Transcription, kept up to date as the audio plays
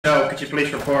No, could you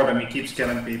please report him? He keeps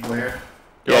killing people here.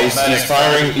 Yeah, he's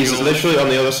firing. He's literally on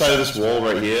the other side of this wall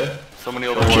right here. So many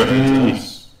other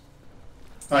warriors.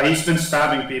 He's been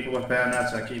stabbing people with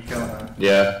bayonets. I keep killing him.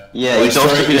 Yeah. Yeah, well, he's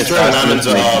also been throwing diamonds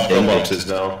at our pillboxes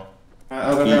now.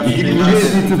 You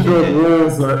guys need to build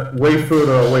walls way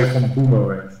further away from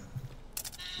boomer range.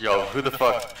 Yo, who the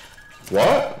fuck?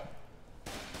 What?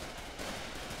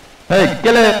 Hey,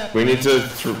 kill it! We need to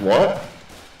what?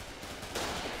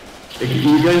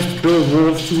 You guys build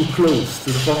walls too close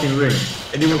to the fucking ring.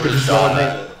 Anyone could just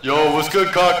Yo, what's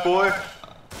good, cock boy?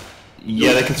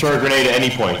 Yeah, they can throw a grenade at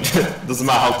any point. Doesn't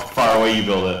matter how far away you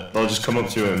build it. They'll just come up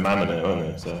to you and mammon it, won't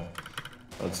they? So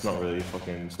that's not really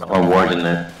fucking. It's not or warden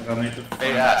it.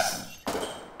 Hey, ass.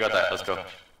 Got that. Let's go.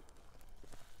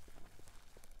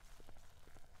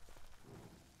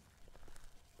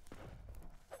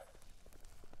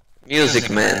 Music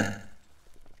man.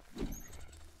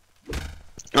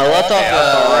 A lot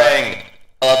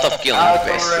of killing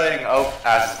basically. Oh,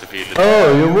 ass is defeated.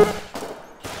 Oh, you will.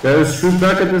 Guys, shoot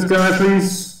back at this guy,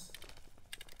 please.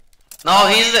 No,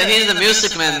 he's the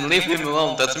music man. Leave him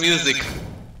alone. That's music.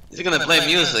 He's gonna play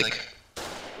music.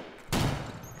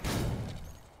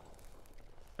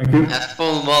 Thank you. At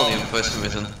full volume for some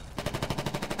reason.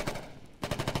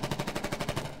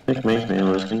 It makes me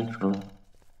lose control.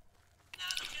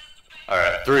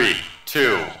 Alright, 3,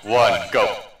 2, 1,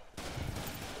 go.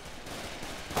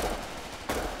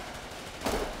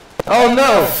 Oh no!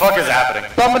 What the fuck is happening?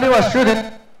 Somebody was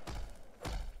shooting!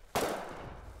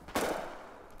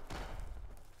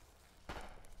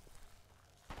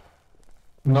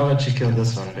 Not let you kill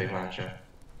this one, big man, sure.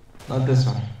 Not this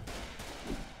one.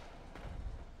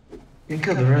 You can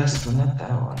kill the rest, but not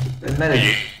that one. The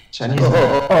medic. Chinese.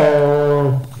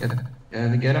 Oh.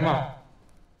 Get him up.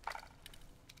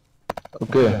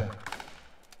 Okay.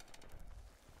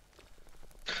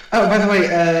 Oh, by the way,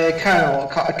 Colonel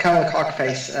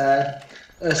Cockface,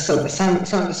 some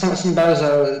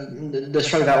bozo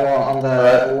destroyed that wall on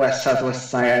the southwest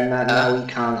side, and now we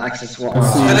can't access what. What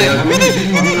the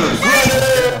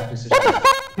fuck?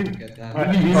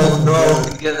 Oh no!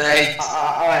 Grenade.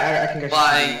 I can go.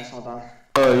 Flying. Hold on.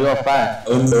 Oh, you're fine.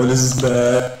 Oh no, this is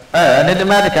bad. Hey, I need the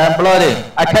medic, I'm bloody.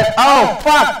 I can't. Oh,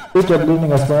 fuck! Good job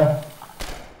leaving us there.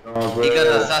 He got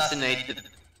assassinated.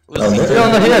 He's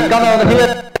on the hit, gun on the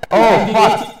hit! Oh,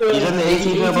 fuck! He's in the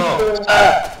 18 level.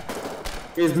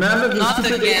 Is Mammoth Not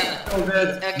again.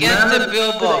 Against the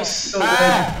pillbox. Fuck!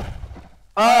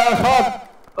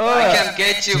 I can't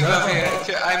get you from here.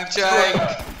 I'm trying.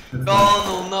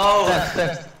 Colonel, no.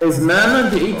 Is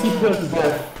Mammoth the 80 plus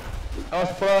death? I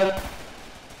was bloody.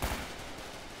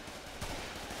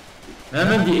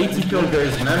 Mammoth the 80 kill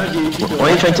guys, Mammoth the 80 kill. Why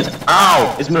are you trying to.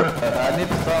 Ow! It's me. I need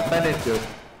to stop medic too.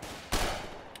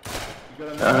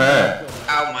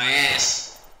 Ow, my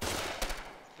ass.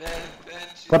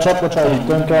 Watch out,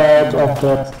 don't get off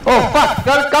that. Oh, fuck!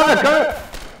 Gun it!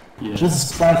 Yeah.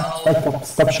 Jesus Christ,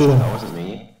 stop shooting. That wasn't me.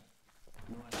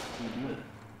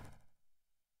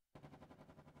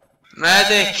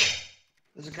 Medic!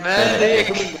 Medic!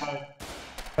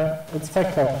 It's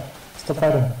Fightclub. Stop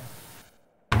fighting.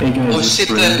 Hey guys, Oh shit,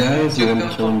 guys, you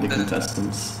want killing the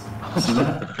contestants. See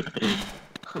that?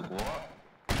 What?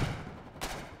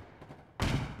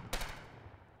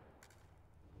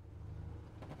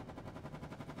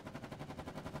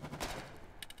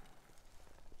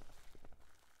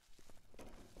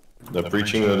 They're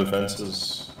breaching the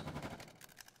defenses.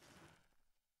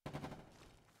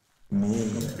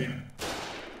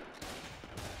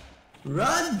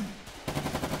 Run!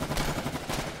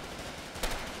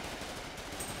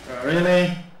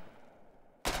 Really?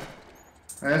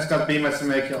 I just got BMS to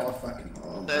make y'all fucking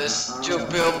wall. There's two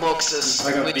pillboxes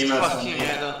I got with BMS fucking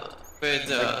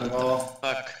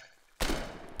fuck.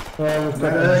 Look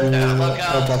Look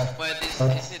out. Wait,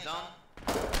 is it on?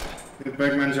 The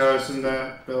big man Joe's in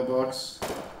the pillbox.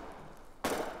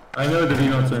 I know the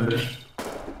V-Notes English.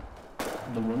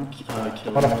 The one killing the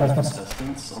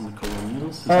contestants on the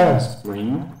colonials, his name is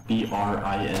Brain,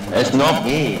 B-R-I-N. It's not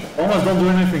me. Almost don't do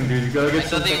anything, dude. You gotta I get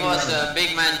thought it was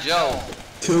Big Man Joe.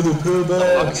 Kill the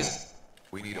pillbox.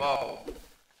 We need Whoa.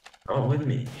 Oh, with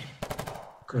me.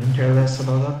 Couldn't care less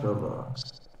about that pillbox.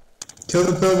 Kill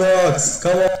the pillbox.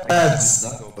 Come on, lads.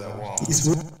 He's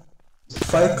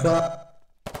Fight Club.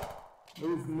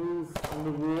 Move on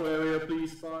the wall area,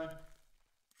 please. Fine.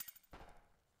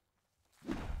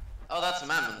 Oh, that's a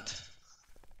mammoth.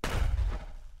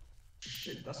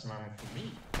 Shit, that's an armor for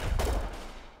me.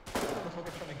 What the fuck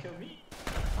are trying to kill me?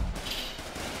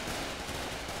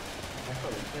 I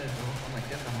thought it did, bro. I'm like,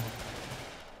 get them.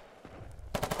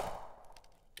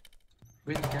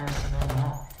 Wait, garrison on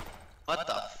now. What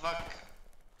the fuck?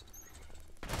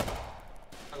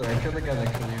 I kill the guy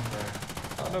that killed you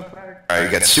for. Oh no, Craig. Alright,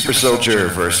 you got Super Soldier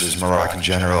versus Moroccan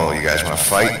General. You guys want to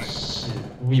fight?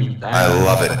 I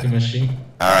love it.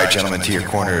 Alright, gentlemen, to your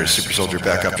corners. Super Soldier,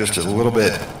 back up just a little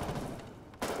bit.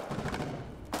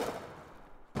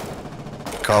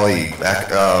 Collie, back.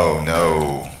 Oh,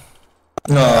 no.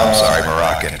 No. I'm sorry,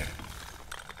 Moroccan.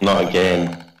 Not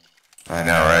again. I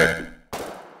know, right?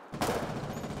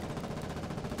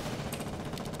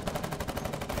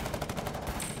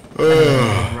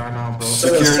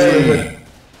 Security.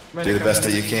 Do the best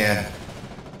that you can.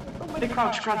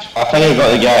 Crouch. I think I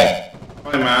got the guy.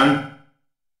 Hi, man.